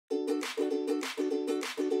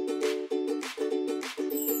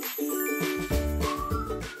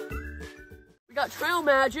got trail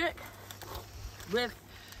magic with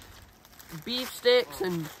beef sticks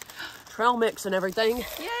and trail mix and everything.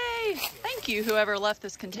 Yay! Thank you, whoever left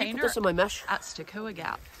this container. Put this in my mesh. At Stecoah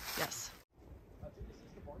Gap. Yes.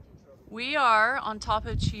 We are on top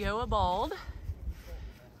of Stecoah Bald,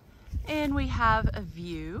 and we have a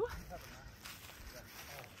view.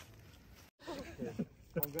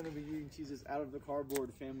 I'm going to be eating cheeses out of the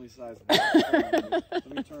cardboard family size box.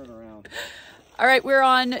 Let me turn it around. All right, we're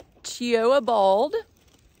on Stecoah Bald.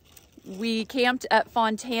 We camped at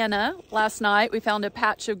Fontana last night. We found a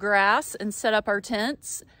patch of grass and set up our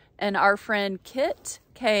tents, and our friend Kit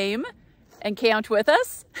came and camped with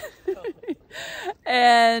us.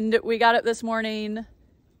 And we got up this morning.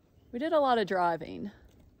 We did a lot of driving.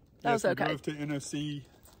 That was okay. We drove to NOC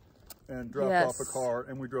and dropped off a car,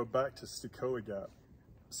 and we drove back to Stecoah Gap.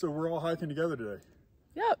 So we're all hiking together today.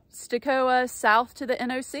 Yep, Stecoah south to the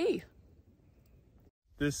NOC.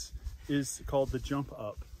 This is called the jump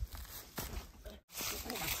up.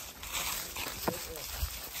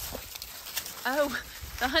 Oh,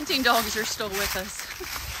 the hunting dogs are still with us.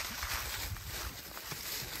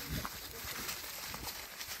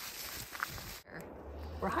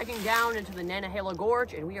 We're hiking down into the Nantahala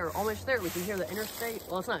Gorge, and we are almost there. We can hear the interstate.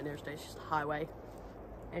 Well, it's not an interstate, it's just a highway.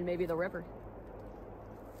 And maybe the river.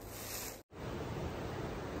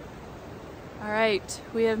 All right,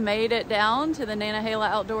 we have made it down to the Nantahala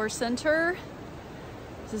Outdoor Center.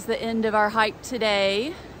 This is the end of our hike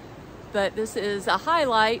today, but this is a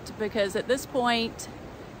highlight because at this point,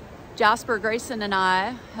 Jasper, Grayson, and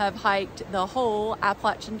I have hiked the whole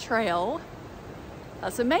Appalachian Trail.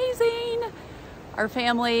 That's amazing. Our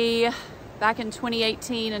family back in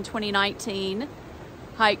 2018 and 2019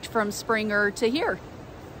 hiked from Springer to here.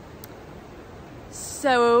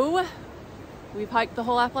 So we've hiked the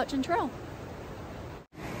whole Appalachian Trail.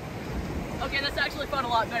 Okay, that's actually fun a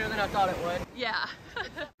lot better than I thought it would. Yeah.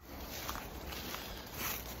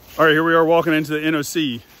 All right, here we are walking into the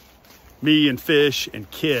NOC. Me and Fish and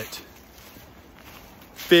Kit.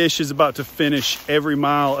 Fish is about to finish every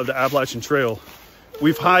mile of the Appalachian Trail.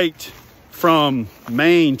 We've hiked from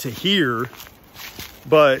Maine to here,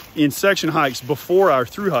 but in section hikes before our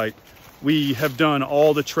through hike, we have done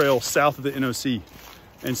all the trail south of the NOC.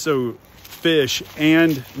 And so Fish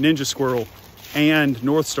and Ninja Squirrel and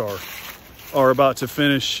North Star are about to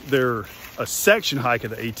finish a section hike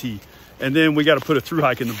of the AT. And then we got to put a through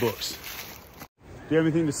hike in the books. Do you have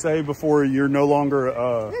anything to say before you're no longer...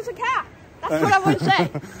 There's a cat. That's what I want to say.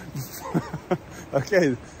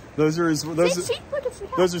 Okay, those are some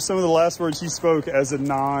of the last words he spoke as a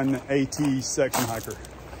non-AT section hiker.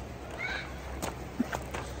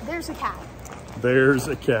 There's a cat. There's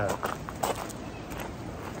a cat.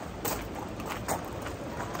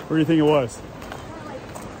 What do you think it was?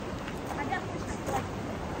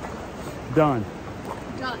 Done.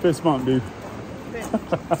 Fist bump, dude.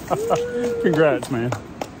 Congrats, man.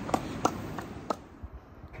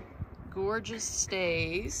 GorgeUs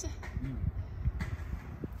Stays,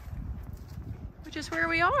 which is where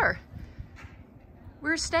we are.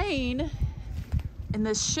 We're staying in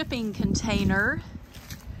this shipping container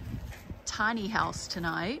tiny house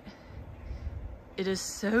tonight. It is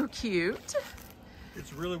so cute.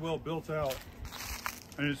 It's really well built out,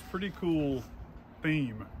 and it's pretty cool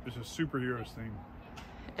theme. It's a superheroes theme.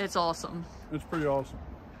 It's awesome. It's pretty awesome.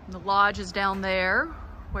 The lodge is down there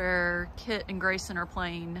where Kit and Grayson are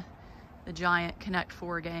playing the giant Connect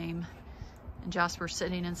 4 game, and Jasper's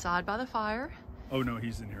sitting inside by the fire. Oh no,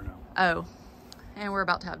 he's in here now. Oh, and we're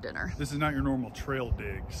about to have dinner. This is not your normal trail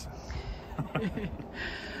digs.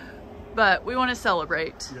 But we want to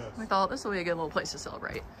celebrate. Yes. We thought this will be a good little place to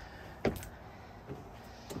celebrate.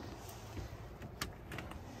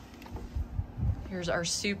 Here's our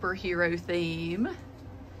superhero theme.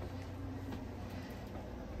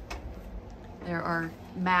 There are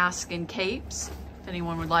masks and capes, if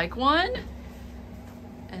anyone would like one.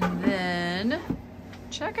 And then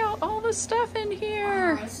check out all the stuff in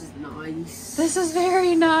here. Oh, this is nice. This is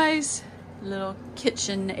very nice. Little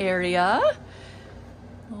kitchen area.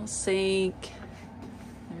 Little sink.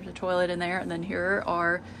 There's a toilet in there. And then here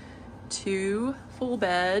are 2 full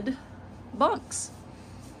bed bunks.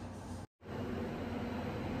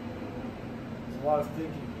 There's a lot of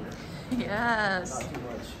thinking here. Yes. Not too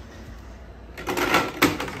much.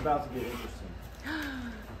 It's about to get interesting.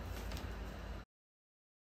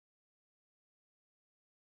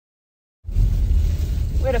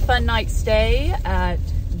 We had a fun night stay at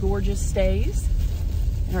GorgeUs Stays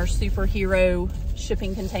in our superhero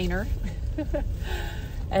shipping container.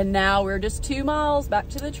 And now we're just 2 miles back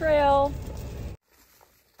to the trail.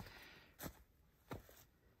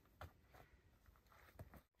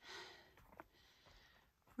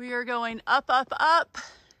 We are going up, up, up.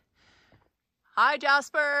 Hi,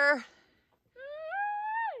 Jasper.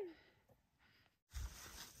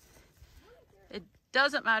 It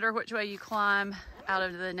doesn't matter which way you climb out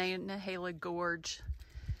of the Nantahala Gorge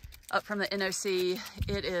up from the NOC.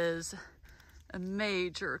 It is a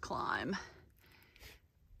major climb.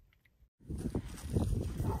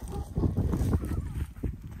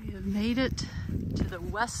 We have made it to the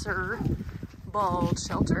Wesser Bald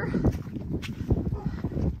shelter.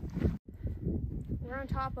 We're on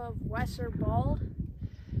top of Wesser Bald.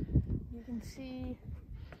 You can see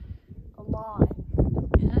a line.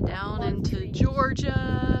 Yeah, down into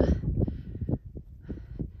Georgia,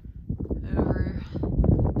 over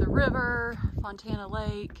the river, Fontana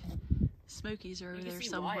Lake. Smokies are over there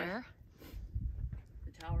somewhere.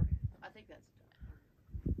 The tower. I think that's the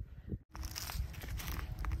tower.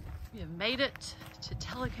 We have made it to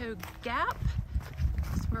Tellico Gap.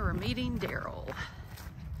 That's where we're meeting Darrell.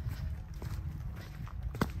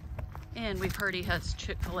 And we've heard he has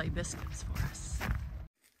Chick-fil-A biscuits for us.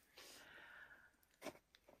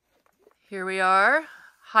 Here we are,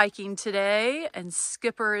 hiking today, and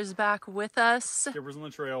Skipper is back with us. Skipper's on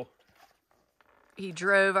the trail. He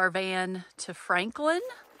drove our van to Franklin.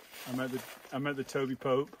 I'm at the Toby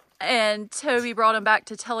Pope. And Toby brought him back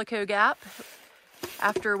to Tellico Gap.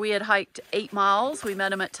 After we had hiked 8 miles, we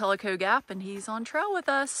met him at Tellico Gap, and he's on trail with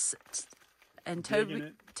us. And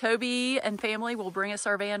Toby and family will bring us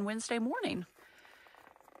our van Wednesday morning.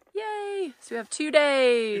 Yay! So we have 2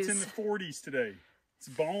 days. It's in the 40s today. It's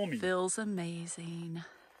balmy. Feels amazing.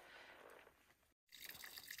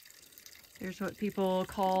 Here's what people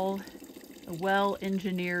call a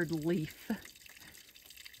well-engineered leaf.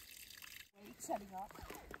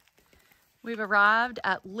 We've arrived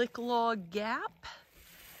at Licklog Gap.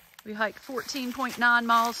 We hiked 14.9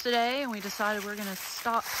 miles today, and we decided we're gonna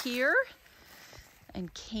stop here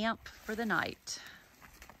and camp for the night.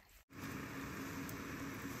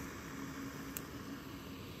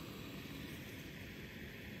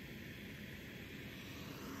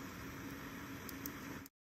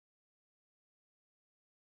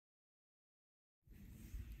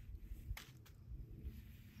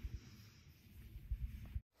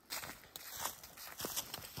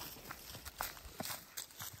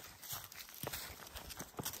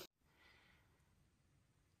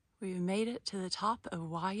 We've made it to the top of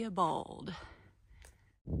Wesser Bald.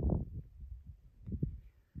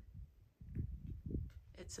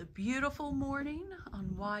 It's a beautiful morning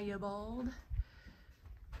on Wesser Bald,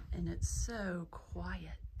 and it's so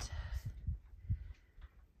quiet.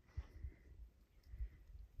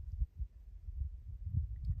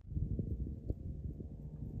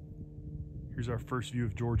 Here's our first view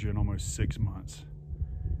of Georgia in almost 6 months.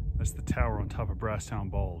 That's the tower on top of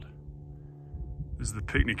Brasstown Bald. This is the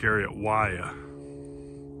picnic area at Wesser.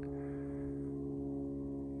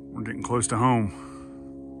 We're getting close to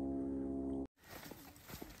home.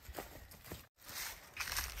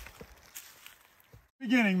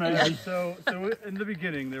 Beginning, man. Yeah, so in the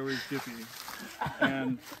beginning there was Jiffy,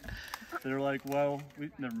 and they're like, well,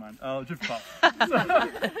 never mind. Oh, Jiffy Pop.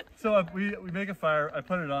 So we make a fire. I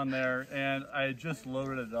put it on there, and I just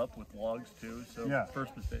loaded it up with logs too. So yeah.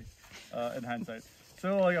 First mistake in hindsight.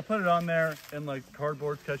 So like I put it on there, and like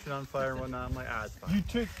cardboard's catching on fire and whatnot. I'm like, it's fine.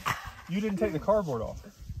 You didn't take the cardboard off.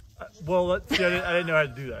 Well, see, I didn't know how to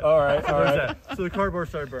do that. All right. So the cardboard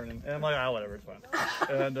started burning, and I'm like, whatever, it's fine.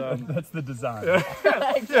 And that's the design.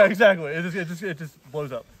 Yeah, exactly. It just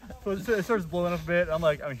blows up. So it starts blowing up a bit. I'm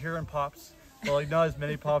like, I'm hearing pops, but like not as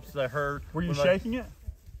many pops as I heard. Were you shaking it?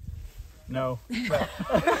 No.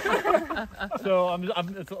 So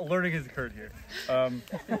it's learning has occurred here,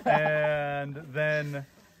 and then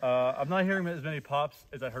I'm not hearing as many pops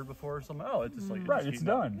as I heard before. So I'm like, oh, it's just like it's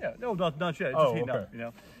done. Yeah, no, not yet. It's just heating up, you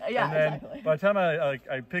know. Yeah, and then exactly. by the time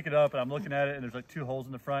I pick it up and I'm looking at it, and there's like 2 holes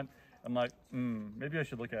in the front, I'm like, maybe I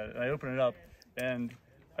should look at it. And I open it up, and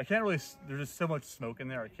I can't really. There's just so much smoke in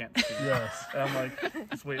there, I can't see. Yes. And I'm like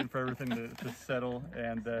just waiting for everything to settle,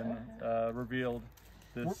 and then revealed.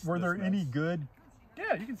 Were there any good?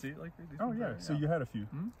 Yeah, you can see it. Like, oh yeah, so you had a few.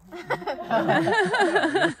 No,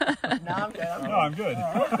 I'm good. No, I'm good.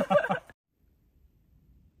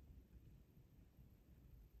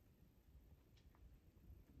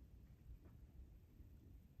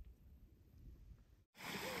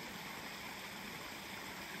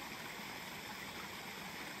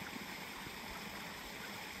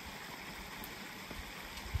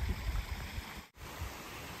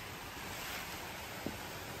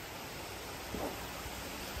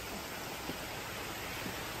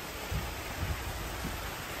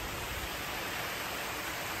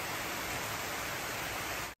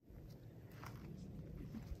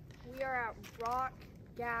 Rock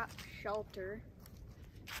Gap shelter,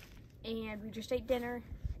 and we just ate dinner.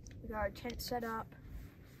 We got our tent set up.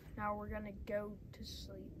 Now we're gonna go to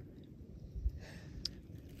sleep.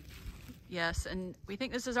 Yes, and we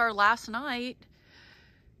think this is our last night.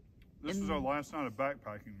 This is our last night of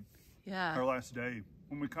backpacking. Yeah. Our last day.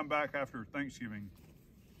 When we come back after Thanksgiving,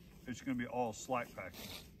 it's going to be all slack packing.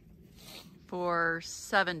 For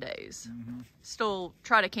 7 days. Still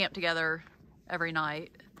try to camp together every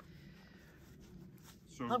night.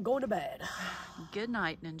 So I'm going to bed. Good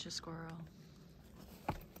night, Ninja Squirrel.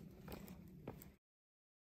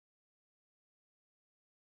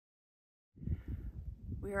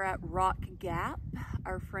 We are at Rock Gap.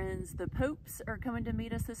 Our friends, the Popes, are coming to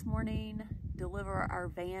meet us this morning, deliver our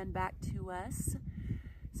van back to us.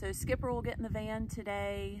 So Skipper will get in the van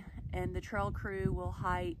today, and the trail crew will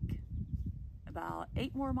hike about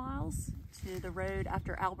 8 more miles to the road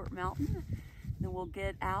after Albert Mountain. Then we'll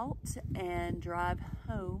get out and drive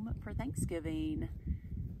home for Thanksgiving.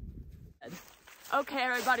 Okay,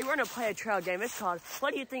 everybody, we're gonna play a trail game. It's called,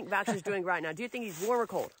 what do you think Baxter's doing right now? Do you think he's warm or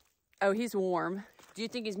cold? Oh, he's warm. Do you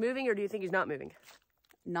think he's moving or do you think he's not moving?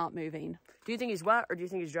 Not moving. Do you think he's wet or do you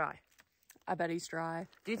think he's dry? I bet he's dry.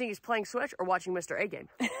 Do you think he's playing Switch or watching Mr. A game?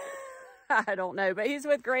 I don't know, but he's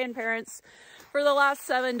with grandparents for the last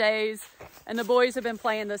 7 days, and the boys have been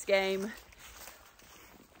playing this game.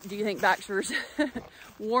 Do you think Baxter's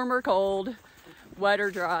warm or cold, wet or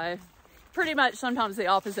dry? Pretty much sometimes the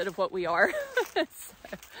opposite of what we are. So,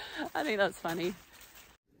 I think that's funny.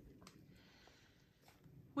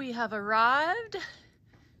 We have arrived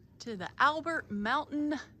to the Albert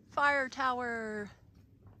Mountain Fire Tower.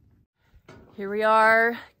 Here we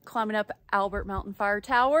are climbing up Albert Mountain Fire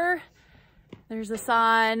Tower. There's a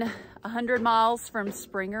sign, 100 miles from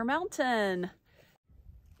Springer Mountain.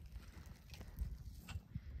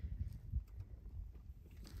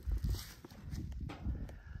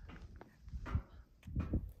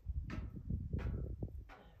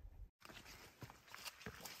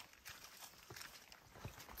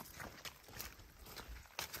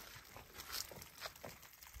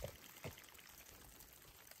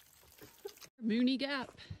 Mooney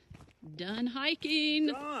Gap. Done hiking.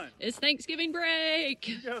 Done. It's Thanksgiving break.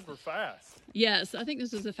 You guys were fast. Yes, I think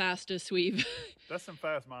this is the fastest we've That's some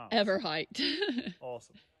fast miles. ever hiked.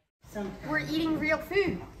 Awesome. We're eating real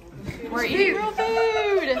food. We're eating real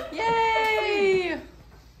food. Yay!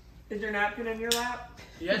 Is there a napkin in your lap?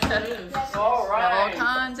 Yes, that is. All All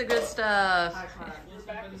kinds of good stuff.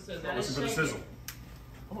 Listen for the sizzle.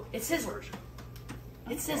 Oh, it's sizzlers.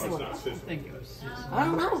 It's Oh, sizzling. it's not sizzle. I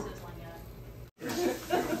don't know.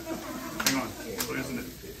 Hang on. What isn't it?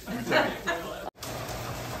 Let me check it.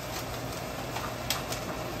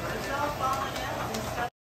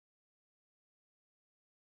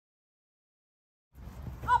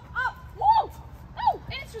 Up, up, Walt! Oh,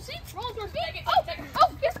 answer seat, roll your feet. Oh,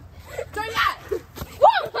 oh, yes. Do that.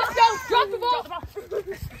 Whoa, let's go. Drop the ball.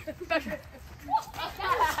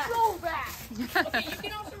 Roll back. Okay, you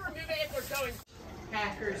can also remove it if we're going.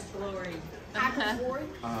 Packers glory.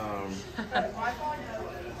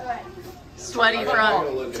 Sweaty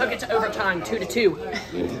front. Took it to overtime,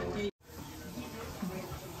 2-2.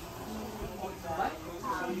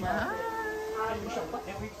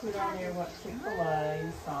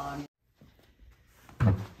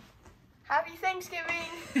 Happy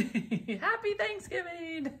Thanksgiving. Happy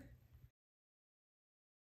Thanksgiving.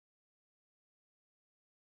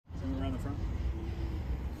 Around the front.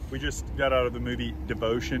 We just got out of the movie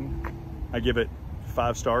Devotion. I give it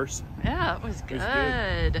 5 stars. Yeah, it was good.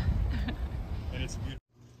 And it's beautiful.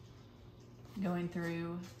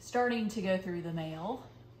 Starting to go through the mail.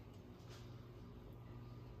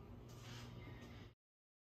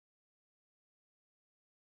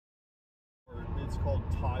 It's called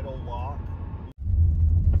Tidal Lock.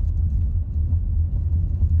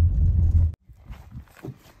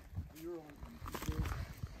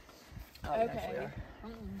 Okay.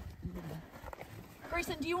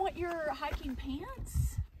 Grayson, do you want your hiking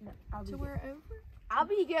pants to wear over? I'll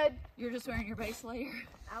be good. You're just wearing your base layer.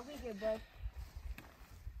 I'll be good, bud.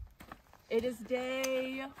 It is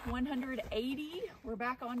day 180. We're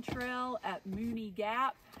back on trail at Mooney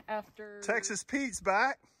Gap after... Texas Pete's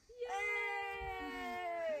back.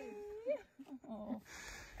 Yay! Oh.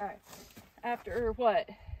 All right. After what?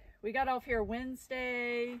 We got off here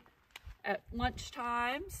Wednesday at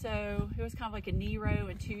lunchtime, so it was kind of like a Nero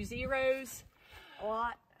and 2 zeros. A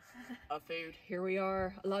lot of food. Here we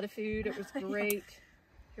are, a lot of food. It was great.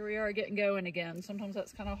 Here we are getting going again. Sometimes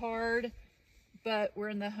that's kind of hard, but we're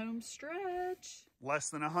in the home stretch. Less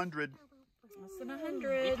than 100. Less than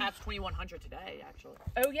 100. We passed 2100 today, actually.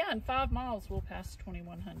 Oh yeah, in 5 miles we'll pass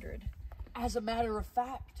 2100. As a matter of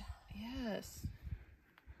fact. Yes.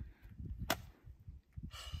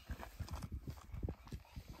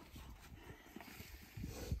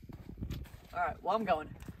 All right, well, I'm going.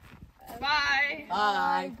 Bye.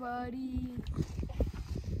 Bye. buddy.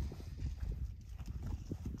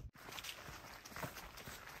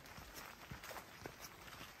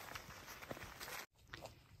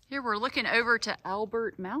 Here we're looking over to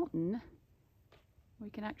Albert Mountain. We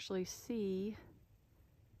can actually see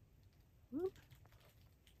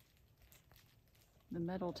the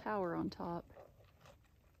metal tower on top.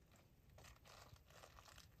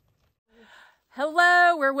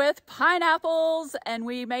 Hello, we're with Pineapples and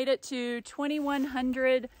we made it to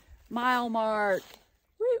 2100 mile mark.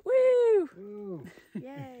 Woo woo!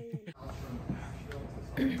 Yay.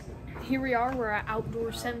 Here we are, we're at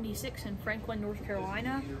Outdoor 76 in Franklin, North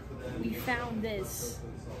Carolina. We found this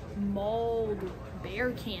mauled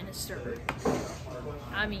bear canister.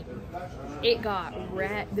 I mean, it got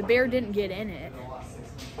wrecked. The bear didn't get in it.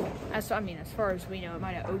 As far as we know, it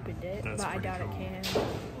might have opened it, but I doubt it can.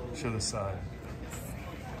 Show the side.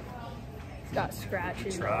 It's got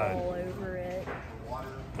scratches all over it.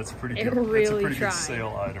 That's a pretty It good, really that's a pretty tried. good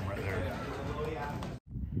sale item right there.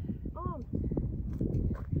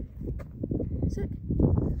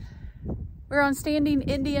 We're on Standing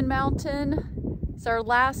Indian Mountain. It's our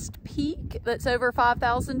last peak that's over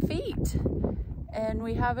 5,000 feet. And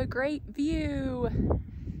we have a great view.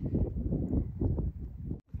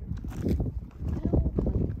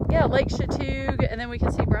 Yeah, Lake Chattooga, and then we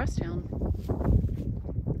can see Brasstown.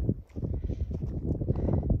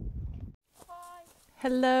 Hi.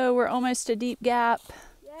 Hello, we're almost to Deep Gap.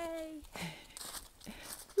 Yay.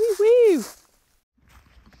 Woo woo!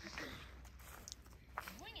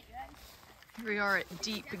 Here we are at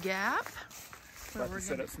Deep Gap. About to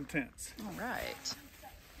set up some tents. All right.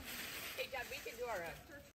 Hey, Dad, we can do our own.